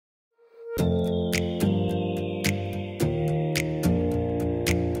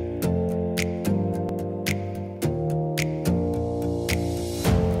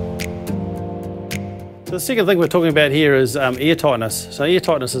So the second thing we're talking about here is air tightness. So air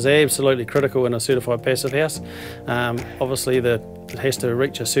tightness is absolutely critical in a certified passive house. Obviously it has to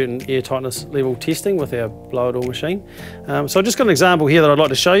reach a certain air tightness level testing with our blower-door machine. So I've just got an example here that I'd like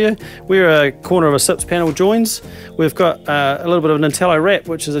to show you. We're a corner of a SIPS panel joins. We've got a little bit of an Intello wrap,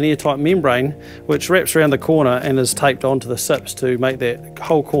 which is an airtight membrane, which wraps around the corner and is taped onto the SIPS to make that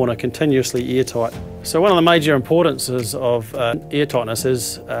whole corner continuously airtight. So one of the major importances of air tightness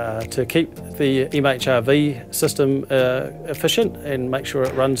is to keep the MHRV system efficient and make sure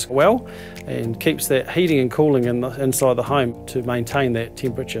it runs well and keeps that heating and cooling inside the home to maintain that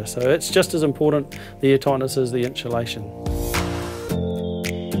temperature. So it's just as important, the air tightness, as the insulation.